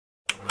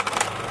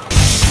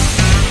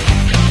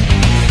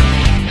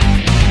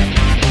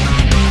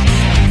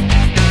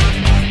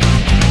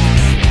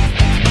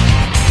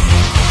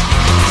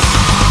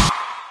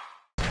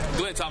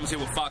Thomas here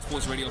with Fox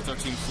Sports Radio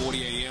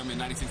 1340 AM and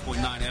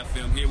 96.9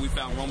 FM. Here we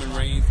found Roman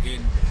Reigns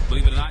and,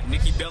 believe it or not,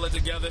 Nikki Bella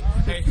together.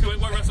 Hey,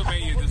 what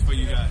WrestleMania is this for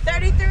you guys?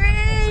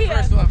 33!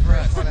 First one for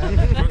us. First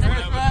one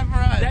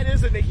ever? That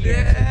is a Nikki.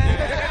 That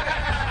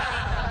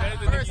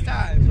is a First Nikki.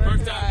 time.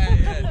 First time.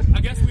 Yeah.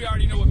 I guess we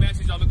already know what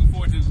matches y'all looking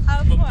forward to.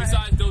 But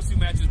besides those two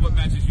matches, what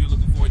matches you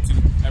looking forward to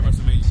at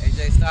WrestleMania?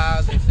 AJ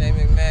Styles and Shane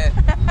McMahon.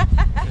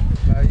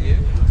 How about you?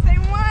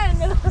 Same one!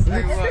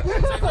 Same one.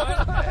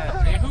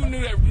 And who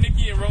knew that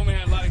Nikki and Roman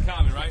had a lot in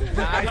common, right?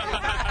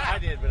 I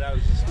did, but I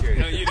was just curious.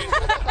 No, you didn't.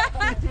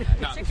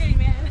 No. Chickadee,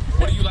 man.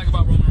 What do you like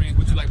about Roman Reigns?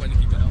 What do you like about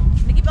Nikki Bella?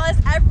 Nikki Bella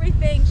is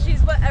everything.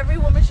 She's what every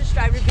woman should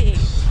strive to be.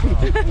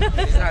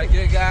 He's not a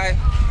good guy.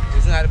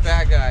 He's not a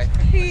bad guy.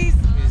 He's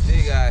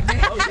the guy.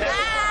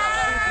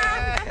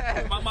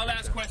 My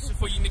last question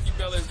for you, Nikki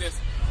Bella, is this.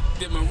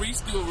 Did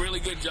Maurice do a really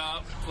good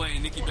job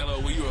playing Nikki Bella,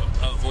 or were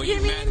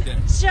you mad at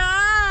that?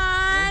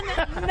 Sean?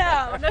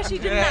 No, she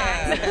did not.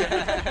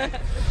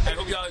 I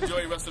hope y'all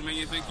enjoy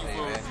WrestleMania. Thank you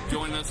for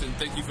joining us, and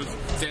thank you for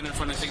standing in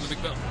front and taking the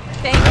big belt.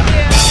 Thank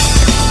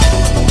you.